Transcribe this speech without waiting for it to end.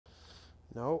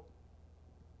Nope.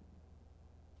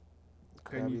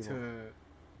 I need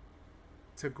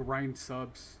to grind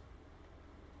subs,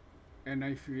 and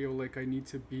I feel like I need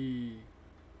to be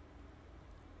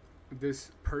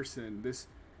this person, this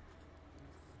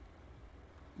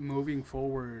moving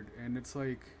forward, and it's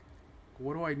like,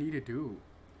 what do I need to do?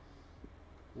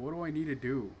 What do I need to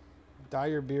do? Dye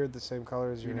your beard the same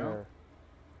color as your You know? hair.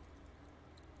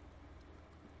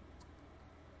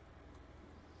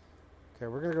 Okay,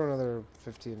 we're gonna go another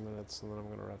 15 minutes, and then I'm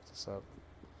gonna wrap this up.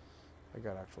 I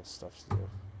got actual stuff to do.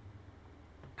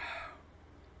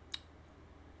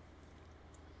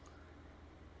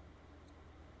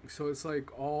 So it's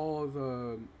like all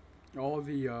the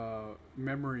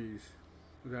memories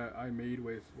that I made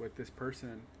with this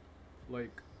person,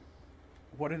 like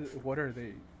what are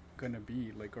they gonna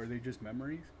be? Like, are they just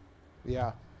memories?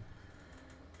 Yeah.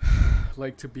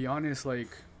 Like, to be honest, like,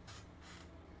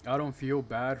 I don't feel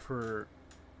bad for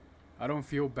I don't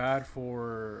feel bad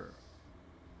for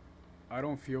I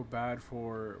don't feel bad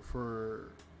for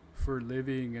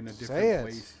living in a Say different it.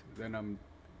 place than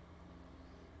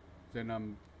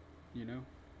I'm, you know.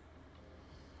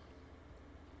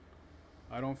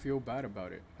 I don't feel bad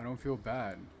about it. I don't feel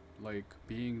bad like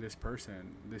being this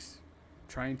person, this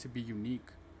trying to be unique.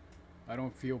 I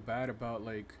don't feel bad about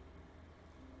like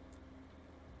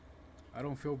I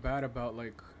don't feel bad about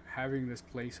like having this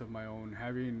place of my own,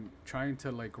 having trying to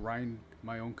like grind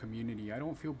my own community. I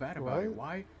don't feel bad about it. Right.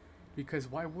 Why? Because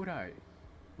why would I?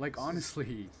 Like,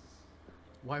 honestly,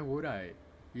 why would I?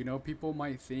 You know, people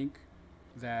might think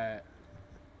that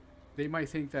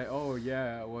oh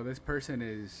yeah, well, this person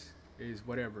is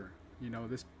whatever. You know,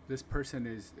 this person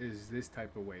is this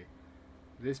type of way.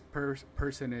 This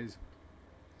person is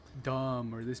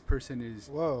dumb, or this person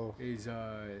Whoa. is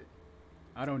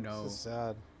I don't know. This is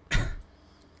sad.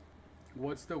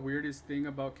 What's the weirdest thing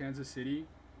about Kansas City?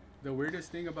 The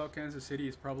weirdest thing about Kansas City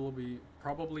is probably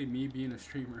me being a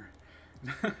streamer.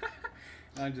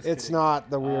 I'm just It's kidding. not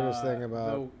the weirdest thing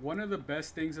about. One of the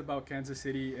best things about Kansas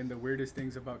City and the weirdest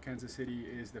things about Kansas City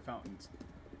is the fountains.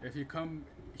 If you come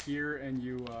here and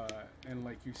you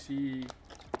see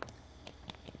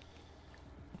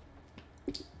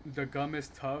the gum is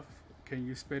tough, can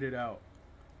you spit it out?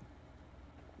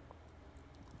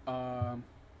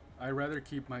 I'd rather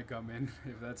keep my gum in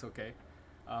if that's okay.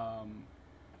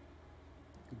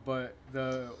 But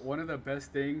the one of the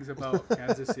best things about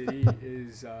Kansas City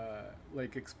is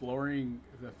like exploring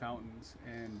the fountains,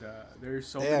 and there's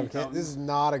so many fountains. This is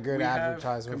not a good We have,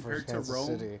 advertisement for compared to Kansas Rome,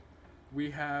 City. We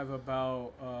have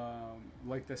about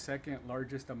like the second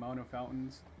largest amount of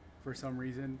fountains for some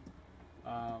reason.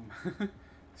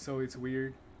 So it's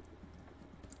weird.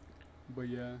 But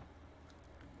yeah.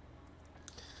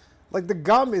 Like, the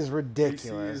gum is DC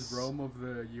ridiculous. is Rome of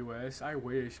the US. I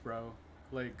wish, bro.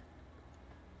 Like,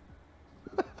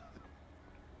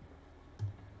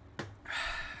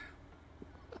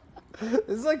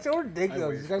 This is like so I ridiculous.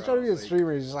 wish, This guy's bro. trying to be a Like,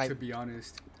 streamer. He's just like, to be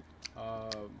honest,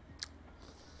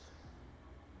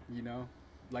 you know,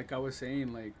 like I was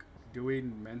saying, like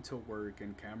doing mental work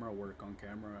and camera work on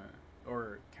camera,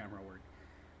 or camera work,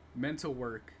 mental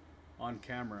work on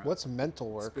camera what's mental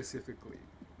work? specifically.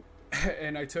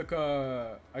 And I took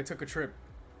a trip,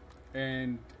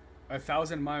 and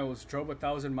 1,000 miles, drove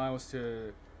 1,000 miles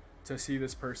to see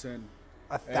this person.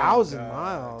 1,000 and,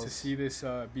 miles. to see this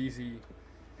BZ,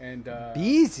 and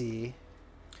Beezy?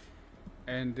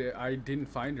 and I didn't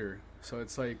find her. So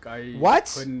it's like I What?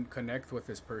 couldn't connect with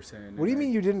this person. What do you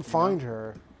mean you didn't find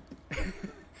her?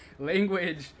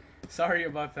 Language. Sorry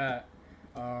about that.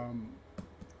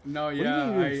 No, do you yeah,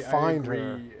 mean you didn't find I agree.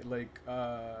 her? Like,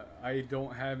 I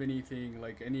don't have anything,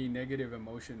 like any negative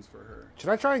emotions for her. Should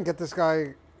I try and get this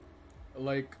guy?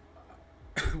 Like,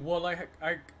 well, I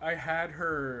had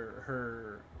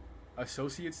her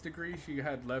associate's degree. She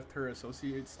had left her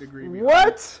associate's degree behind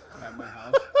What? at my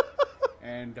house,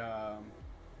 and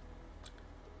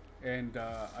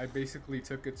I basically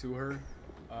took it to her,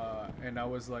 and I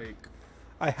was like,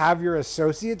 I have your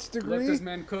associate's "Let degree? this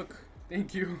man cook.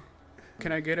 Thank you."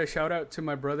 Can I get a shout out to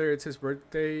my brother? It's his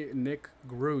birthday, Nick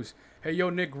Gruz. Hey, yo,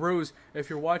 Nick Gruz,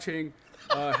 if you're watching,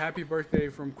 happy birthday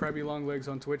from Krabby Longlegs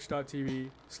on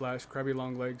twitch.tv/Krabby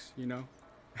Longlegs, you know.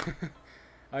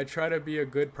 I try to be a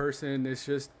good person. It's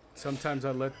just sometimes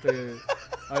I let the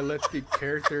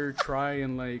character try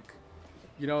and, like,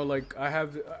 you know, like I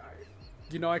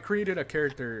created a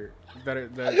character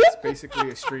that's basically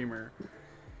a streamer.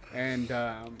 And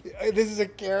This is a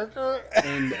character?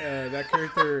 and that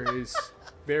character is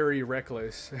very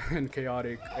reckless and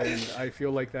chaotic, and I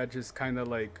feel like that just kind of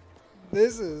like,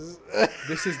 This is...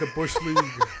 this is the Bush League,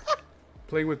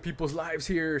 playing with people's lives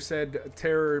here, said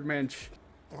Terror Mensch.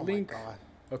 Oh Link. my god.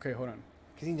 Okay, hold on.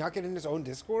 Can he not get in his own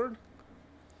Discord?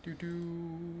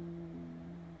 Do.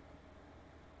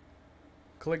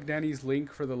 Click Danny's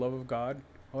link for the love of God.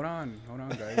 Hold on,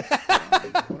 guys.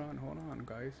 hold on,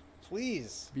 guys.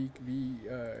 Please. Be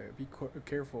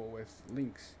careful with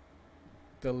links.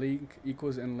 The link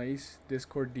equals Enlace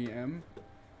Discord DM.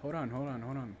 Hold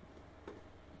on.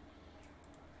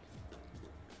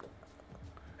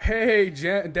 Hey,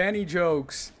 Danny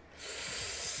jokes.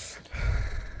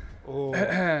 Oh,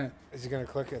 is he gonna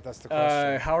click it? That's the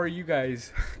question. How are you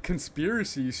guys?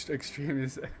 Conspiracy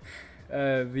extremists.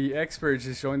 The experts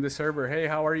just joined the server. Hey,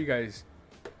 how are you guys?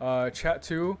 Chat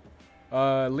to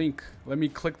link. Let me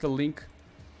click the link.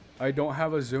 I don't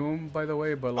have a Zoom, by the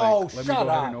way, but like, let me go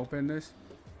ahead and open this.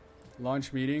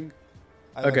 Launch meeting.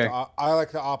 I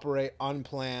like to operate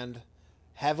unplanned,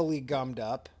 heavily gummed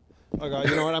up. Okay,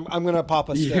 you know what? I'm gonna pop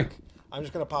a stick. I'm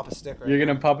just gonna pop a stick. You're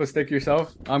gonna pop a stick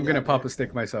yourself? I'm gonna pop a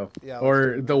stick myself. Yeah.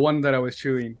 Or the one that I was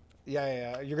chewing.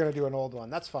 Yeah. You're gonna do an old one.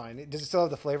 That's fine. Does it still have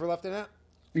the flavor left in it?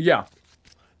 Yeah.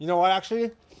 You know what?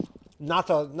 Actually, not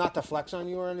to flex on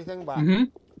you or anything, but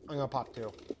I'm gonna pop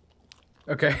two.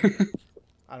 Okay.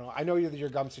 I don't know. I know your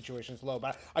gum situation's low,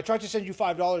 but I tried to send you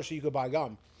 $5 so you could buy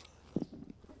gum.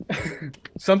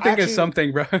 Something is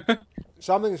something, bro.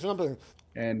 something.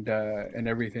 And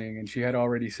everything, and she had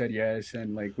already said yes,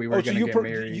 and like we were gonna get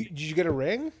married. Did you get a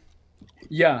ring?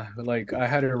 Yeah, like I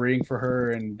had a ring for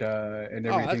her and everything.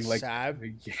 Oh, that's like, sad.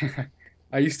 Yeah.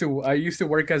 I used to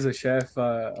work as a chef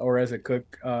or as a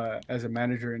cook, as a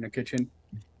manager in a kitchen.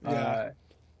 Yeah.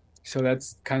 So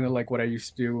that's kind of like what I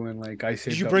used to do, and like I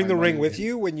saved. Did you bring the ring with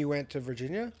you when you went to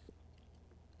Virginia?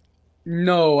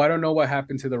 No, I don't know what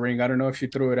happened to the ring. I don't know if she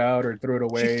threw it out or threw it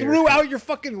away. She threw out your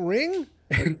fucking ring?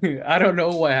 I don't know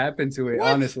what happened to it.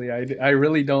 What? Honestly, I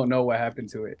really don't know what happened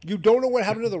to it. You don't know what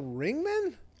happened to the ring,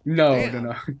 then?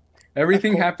 No.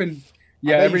 Everything happened.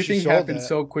 Yeah, everything happened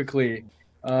so quickly.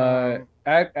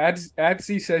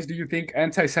 Adsy says, "Do you think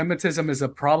anti-Semitism is a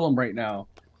problem right now?"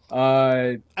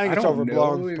 I think it's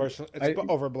overblown. Personally, it's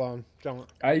overblown.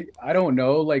 I don't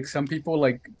know. Like some people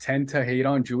like tend to hate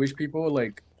on Jewish people.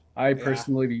 Like I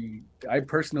personally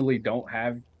don't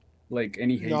have like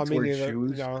any hate towards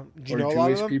Jews or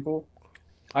Jewish people.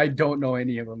 I don't know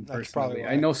any of them personally.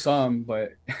 I know some,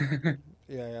 but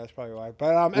yeah, that's probably why.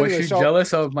 But was she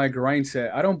jealous of my grind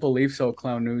set? I don't believe so.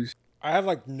 Clown news. I have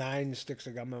like 9 sticks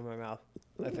of gum in my mouth,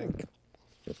 I think.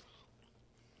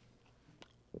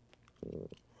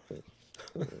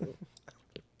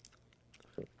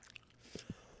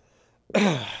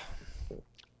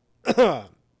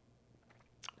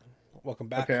 Welcome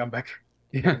back. Okay, I'm back.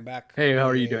 Yeah. Welcome back. Hey, how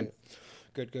are you doing?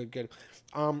 Good.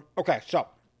 Okay, so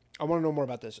I want to know more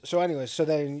about this. So anyways,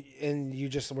 and you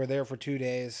just were there for 2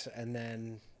 days, and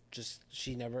then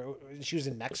she was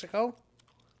in Mexico?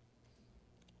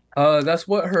 That's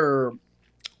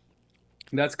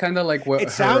kind of like what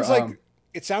it sounds like.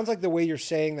 It sounds like the way you're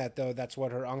saying that, though. That's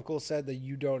what her uncle said. That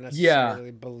you don't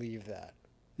necessarily believe that.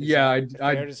 Is that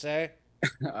fair to say?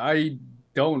 I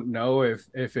don't know if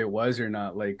it was or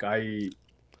not. Like I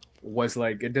was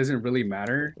like, it doesn't really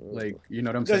matter. Like, you know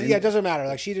what I'm saying? Yeah, it doesn't matter.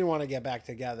 Like she didn't want to get back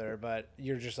together, but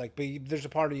you're just like, but there's a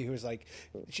part of you who's like,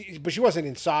 but she wasn't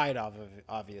inside of it,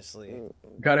 obviously.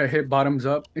 Gotta hit bottoms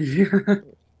up.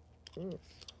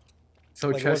 So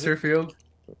like, Chesterfield.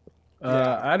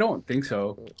 I don't think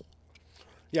so.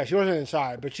 Yeah, she wasn't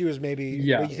inside, but she was maybe.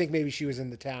 Yeah. But you think maybe she was in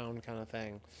the town, kind of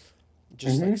thing,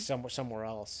 just like somewhere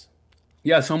else.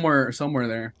 Yeah, somewhere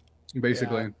there,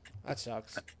 basically. Yeah, that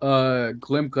sucks.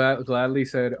 Glim gladly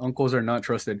said, "Uncles are not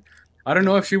trusted." I don't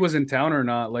know if she was in town or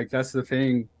not. Like that's the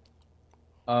thing.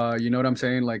 You know what I'm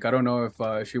saying? Like I don't know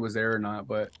if she was there or not,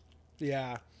 but.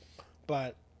 Yeah,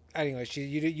 but anyway,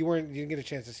 you didn't get a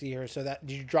chance to see her. So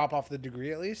did you drop off the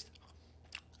degree at least?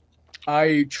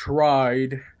 I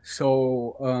tried.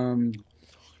 So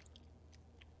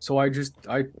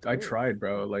I tried,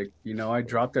 bro. Like, you know, I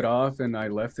dropped it off and I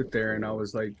left it there and I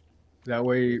was like that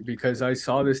way because I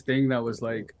saw this thing that was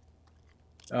like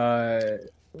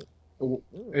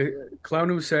Clown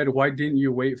who said, "Why didn't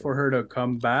you wait for her to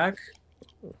come back?"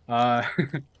 I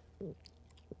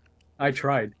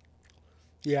tried.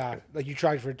 Yeah, like you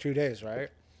tried for 2 days, right?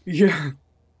 Yeah,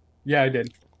 I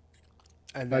did.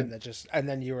 And then and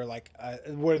then you were like,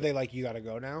 were they like, you got to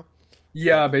go now?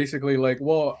 Yeah, basically, like,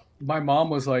 well, my mom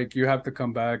was like, you have to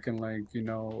come back and like, you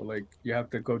know, like you have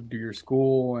to go do your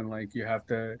school and like you have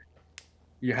to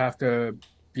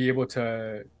be able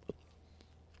to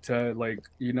like,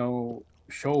 you know,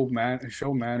 show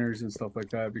manners and stuff like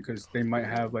that because they might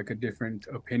have like a different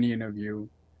opinion of you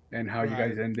and how you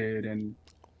guys ended and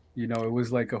you know, it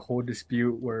was like a whole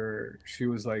dispute where she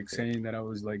was like saying that I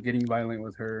was like getting violent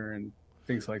with her and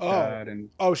things like Oh, that. And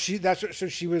oh, so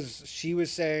she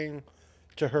was saying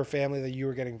to her family that you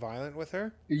were getting violent with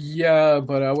her. yeah,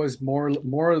 but I was more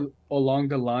along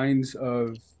the lines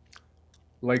of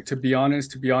like, to be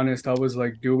honest, I was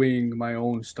like doing my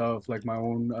own stuff, like my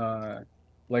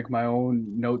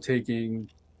own note taking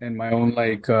and my own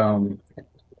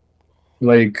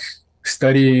like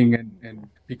studying, and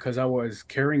because I was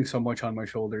carrying so much on my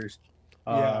shoulders,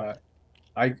 Yeah, uh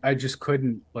I just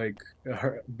couldn't like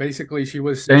her. Basically, she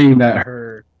was saying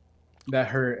that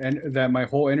her and that my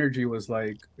whole energy was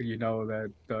like, you know,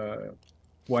 that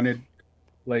wanted,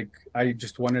 like, I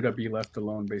just wanted to be left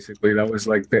alone. Basically, that was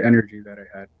like the energy that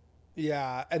I had.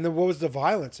 yeah. And then what was the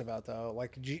violence about though?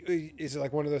 Like, is it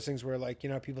like one of those things where like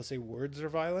people say words are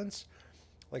violence?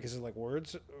 Like, is it like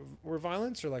words were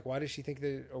violence, or like why does she think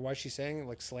that, or why is she saying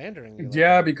like slandering you like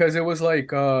Yeah, that? because it was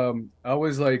like I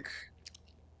was like,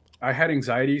 I had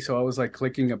anxiety, so I was like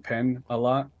clicking a pen a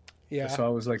lot. Yeah, So I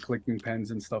was like clicking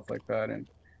pens and stuff like that,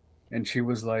 and she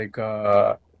was like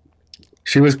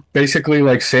she was basically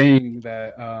like saying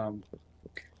that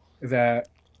that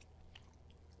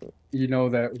you know,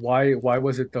 that why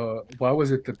was it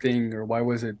the thing, or why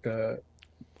was it the,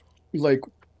 like,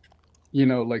 you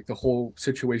know, like the whole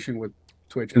situation with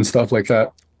Twitch and stuff like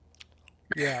that.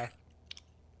 yeah.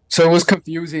 So it was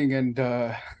confusing, and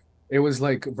it was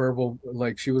like verbal,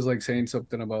 like she was like saying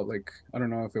something about like, I don't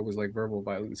know if it was like verbal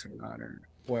violence or not, or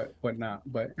what not,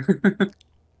 but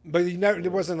But you never,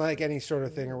 there wasn't like any sort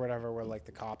of thing or whatever where like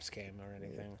the cops came or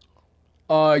anything.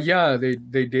 yeah, they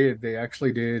did, they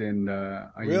actually did, and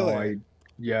you know, Really?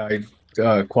 yeah,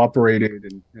 I cooperated,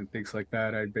 and things like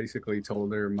that. I basically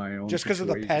told her my own Just because of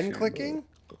the pen situation. clicking?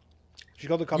 She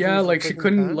called the company Yeah, for like she clicking the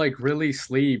couldn't pen like really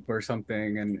sleep or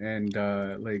something, and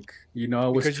like, you know, I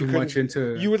was because you too much couldn't.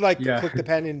 into, You would like yeah. click the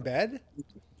pen in bed.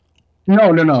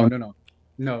 No, no, no, no, no.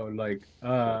 No, like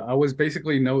I was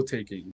basically note taking.